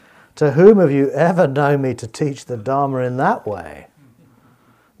 To whom have you ever known me to teach the Dhamma in that way?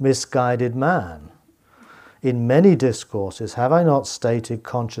 Misguided man. In many discourses have I not stated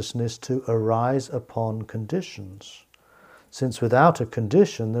consciousness to arise upon conditions, since without a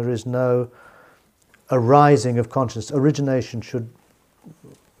condition there is no arising of consciousness. Origination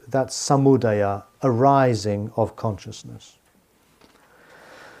that's samudaya, arising of consciousness.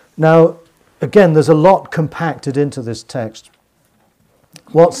 Now, again, there's a lot compacted into this text.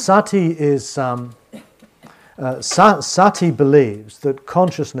 What Sati is, Sati believes that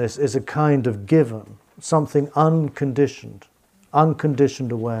consciousness is a kind of given, something unconditioned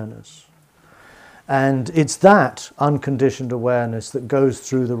awareness. And it's that unconditioned awareness that goes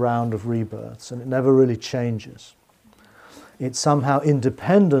through the round of rebirths, and it never really changes. It's somehow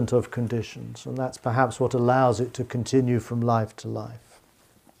independent of conditions, and that's perhaps what allows it to continue from life to life.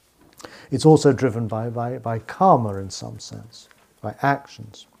 It's also driven by karma in some sense, by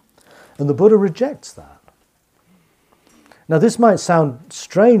actions. And the Buddha rejects that. Now this might sound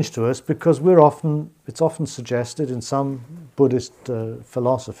strange to us because it's often suggested in some Buddhist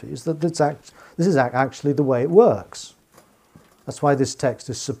philosophies that this is actually the way it works. That's why this text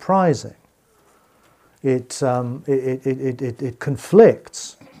is surprising. It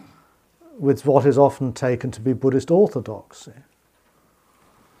conflicts with what is often taken to be Buddhist orthodoxy.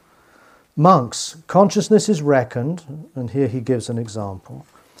 Monks, consciousness is reckoned, and here he gives an example,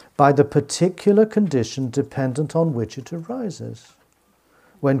 by the particular condition dependent on which it arises.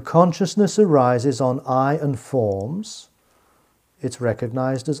 When consciousness arises on eye and forms, it's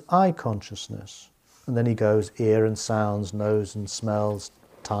recognized as eye consciousness. And then he goes ear and sounds, nose and smells,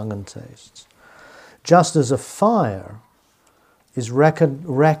 tongue and tastes. Just as a fire is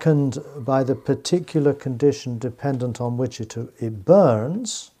reckoned by the particular condition dependent on which it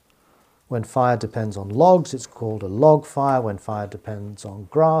burns. When fire depends on logs, it's called a log fire. When fire depends on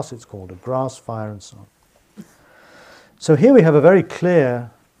grass, it's called a grass fire, and so on. So here we have a very clear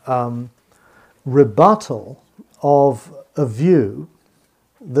rebuttal of a view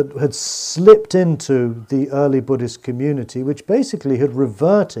that had slipped into the early Buddhist community, which basically had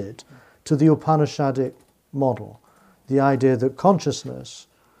reverted to the Upanishadic model, the idea that consciousness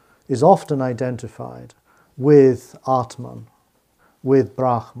is often identified with Atman, with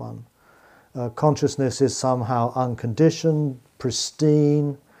Brahman. Consciousness is somehow unconditioned,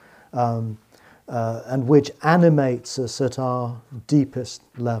 pristine, and which animates us at our deepest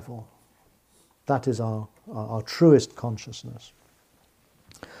level. That is our truest consciousness.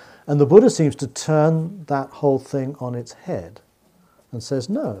 And the Buddha seems to turn that whole thing on its head and says,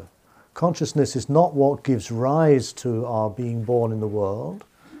 no, consciousness is not what gives rise to our being born in the world.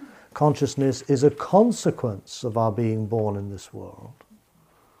 Consciousness is a consequence of our being born in this world.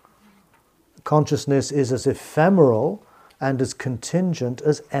 Consciousness is as ephemeral and as contingent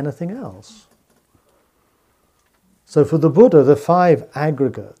as anything else. So for the Buddha, the 5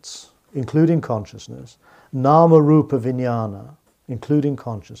 aggregates, including consciousness, Namarupa Viññana, including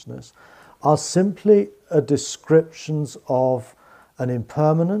consciousness, are simply descriptions of an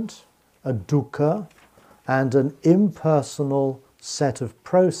impermanent, a dukkha, and an impersonal set of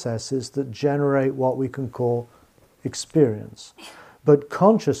processes that generate what we can call experience. But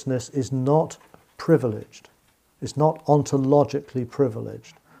consciousness is not privileged. It's not ontologically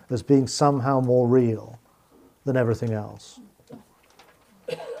privileged as being somehow more real than everything else.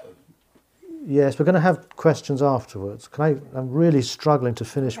 Yes, we're going to have questions afterwards. I'm really struggling to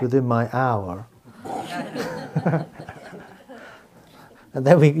finish within my hour. And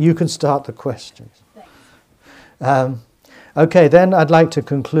then you can start the questions. Okay, then I'd like to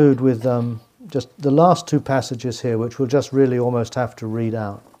conclude with just the last 2 passages here, which we'll just really almost have to read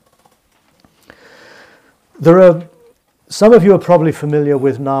out. Some of you are probably familiar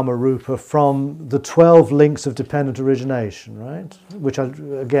with Namarupa from the 12 links of dependent origination, right? Which are,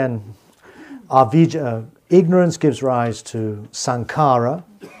 again, ignorance gives rise to sankhara,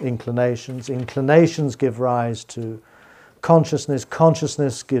 inclinations. Inclinations give rise to consciousness.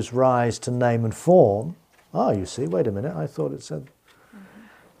 Consciousness gives rise to name and form. Ah, you see, wait a minute, I thought it said...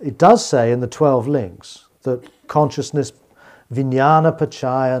 It does say in the 12 links that consciousness, Viññana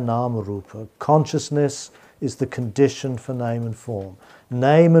pachaya namarupa, consciousness is the condition for name and form.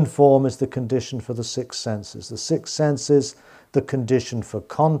 Name and form is the condition for the 6 senses. The 6 senses, the condition for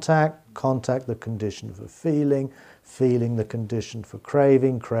contact, contact the condition for feeling, feeling the condition for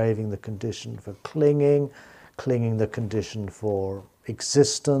craving, craving the condition for clinging, clinging the condition for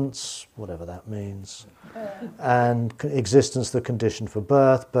existence, whatever that means, and existence the condition for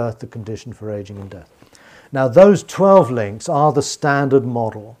birth, birth the condition for aging and death. Now those 12 links are the standard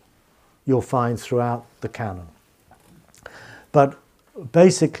model you'll find throughout the canon. But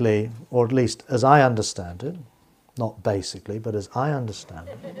basically, or at least as I understand it, not basically, but as I understand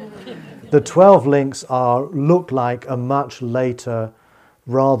it, the 12 links look like a much later,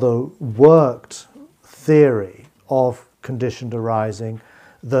 rather worked theory of conditioned arising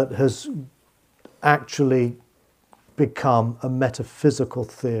that has actually become a metaphysical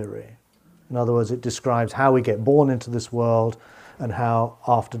theory. In other words, it describes how we get born into this world and how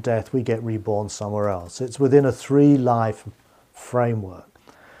after death we get reborn somewhere else. It's within a 3-life framework.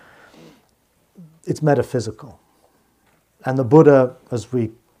 It's metaphysical. And the Buddha, as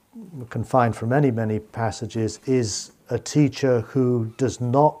we can find from many, many passages, is a teacher who does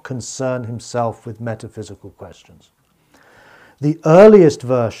not concern himself with metaphysical questions. The earliest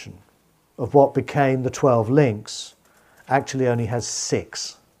version of what became the 12 links actually only has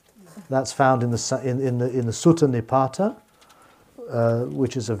 6. That's found in the Sutta Nipata,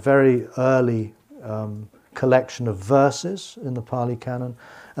 which is a very early collection of verses in the Pali Canon.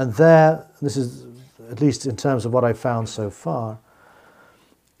 And there, this is, at least in terms of what I've found so far,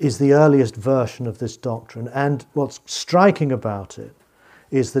 is the earliest version of this doctrine. And what's striking about it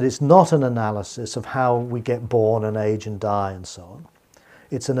is that it's not an analysis of how we get born and age and die and so on.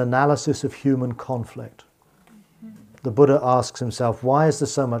 It's an analysis of human conflict. The Buddha asks himself, why is there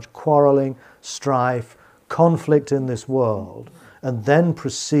so much quarreling, strife, conflict in this world? And then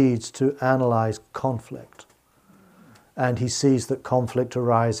proceeds to analyze conflict. And he sees that conflict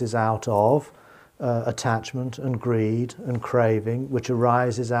arises out of attachment and greed and craving, which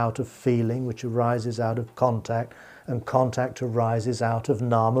arises out of feeling, which arises out of contact, and contact arises out of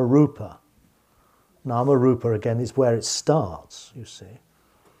Namarupa. Namarupa, again, is where it starts, you see.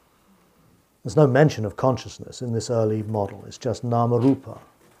 There's no mention of consciousness in this early model. It's just Namarupa.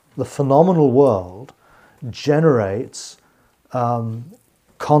 The phenomenal world generates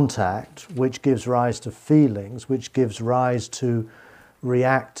contact, which gives rise to feelings, which gives rise to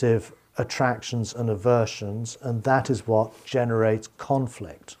reactive attractions and aversions, and that is what generates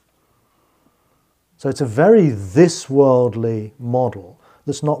conflict. So it's a very this-worldly model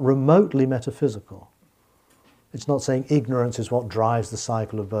that's not remotely metaphysical. It's not saying ignorance is what drives the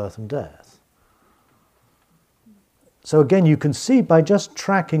cycle of birth and death. So again, you can see by just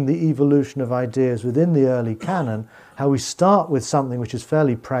tracking the evolution of ideas within the early canon, how we start with something which is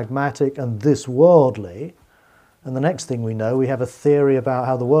fairly pragmatic and this-worldly, And the next thing we know, we have a theory about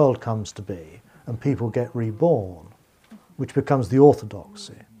how the world comes to be, and people get reborn, which becomes the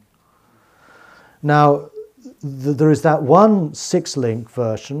orthodoxy. Now, there is that one 6-link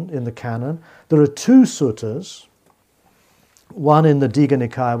version in the canon. There are 2 suttas, one in the Digha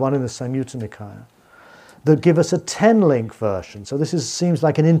Nikaya, one in the Samyutta Nikaya, that give us a 10-link version. So this seems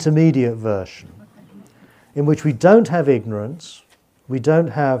like an intermediate version, in which we don't have ignorance, we don't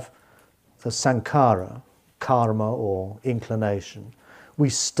have the sankhara, karma or inclination. We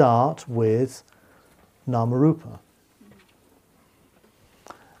start with Namarupa.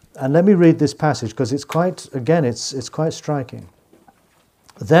 And let me read this passage, because it's quite striking.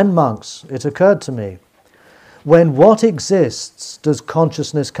 Then, monks, it occurred to me, when what exists does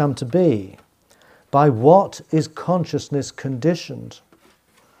consciousness come to be? By what is consciousness conditioned?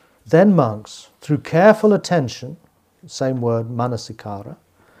 Then, monks, through careful attention, same word, manasikara,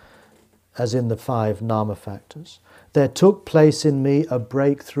 as in the 5 nama factors, there took place in me a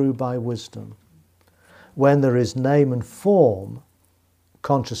breakthrough by wisdom. When there is name and form,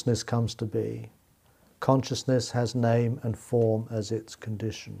 consciousness comes to be. Consciousness has name and form as its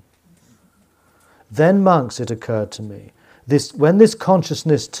condition. Then, monks, it occurred to me, when this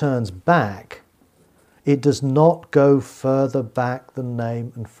consciousness turns back, it does not go further back than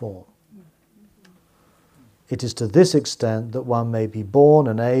name and form. It is to this extent that one may be born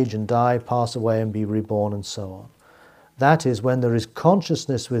and age and die, pass away and be reborn and so on. That is, when there is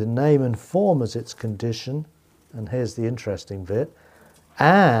consciousness with name and form as its condition, and here's the interesting bit,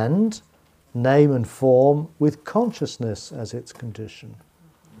 and name and form with consciousness as its condition.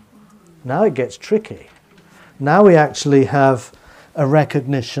 Now it gets tricky. Now we actually have a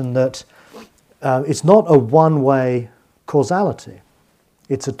recognition that it's not a one-way causality.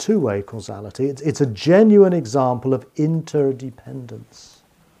 It's a two-way causality. It's a genuine example of interdependence.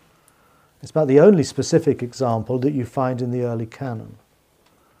 It's about the only specific example that you find in the early canon.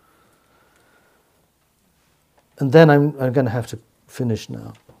 And then I'm going to have to finish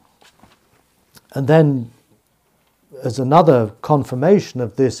now. And then, as another confirmation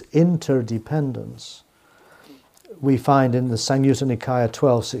of this interdependence, we find in the Samyutta Nikaya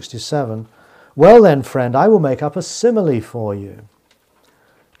 1267, well then, friend, I will make up a simile for you.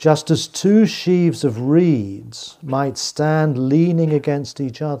 Just as 2 sheaves of reeds might stand leaning against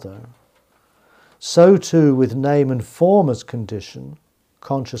each other, so too with name and form as condition,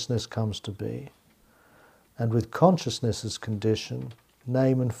 consciousness comes to be. And with consciousness as condition,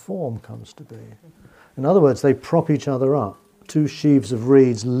 name and form comes to be. In other words, they prop each other up. 2 sheaves of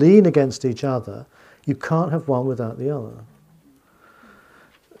reeds lean against each other. You can't have one without the other.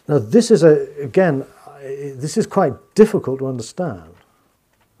 Now this is this is quite difficult to understand.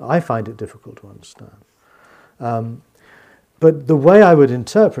 I find it difficult to understand. But the way I would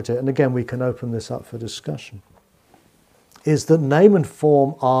interpret it, and again we can open this up for discussion, is that name and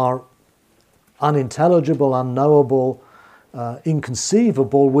form are unintelligible, unknowable,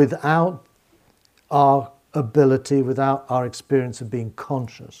 inconceivable without our ability, without our experience of being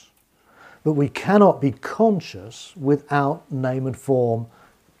conscious. But we cannot be conscious without name and form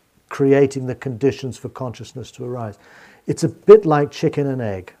creating the conditions for consciousness to arise. It's a bit like chicken and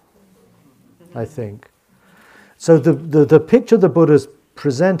egg, I think. So the picture the Buddha's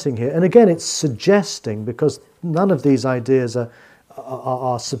presenting here, and again it's suggesting, because none of these ideas are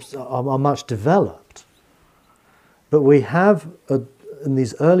much developed, but we have in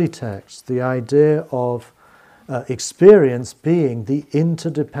these early texts the idea of experience being the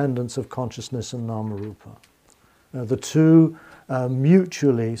interdependence of consciousness and Namarupa. The two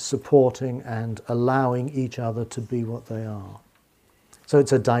mutually supporting and allowing each other to be what they are. So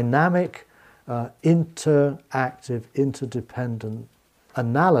it's a dynamic, interactive, interdependent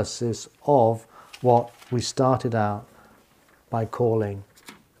analysis of what we started out by calling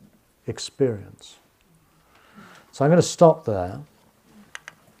experience. So I'm going to stop there,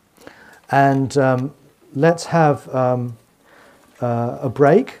 and let's have a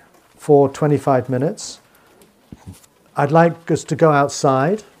break for 25 minutes. I'd like us to go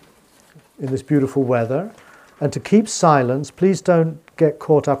outside in this beautiful weather and to keep silence. Please don't get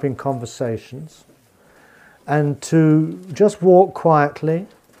caught up in conversations, and to just walk quietly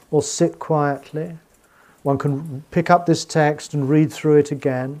or sit quietly. One can pick up this text and read through it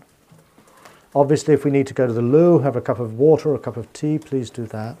again. Obviously, if we need to go to the loo, have a cup of water or a cup of tea, please do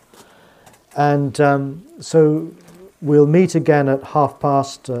that. And so we'll meet again at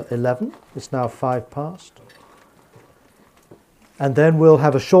 11:30. It's now 5 past. And then we'll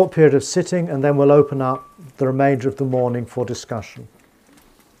have a short period of sitting, and then we'll open up the remainder of the morning for discussion.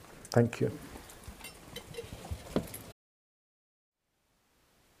 Thank you.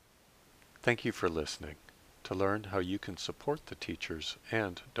 Thank you for listening. To learn how you can support the teachers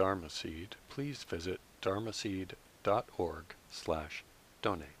and Dharma Seed, please visit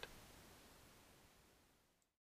dharmaseed.org/donate.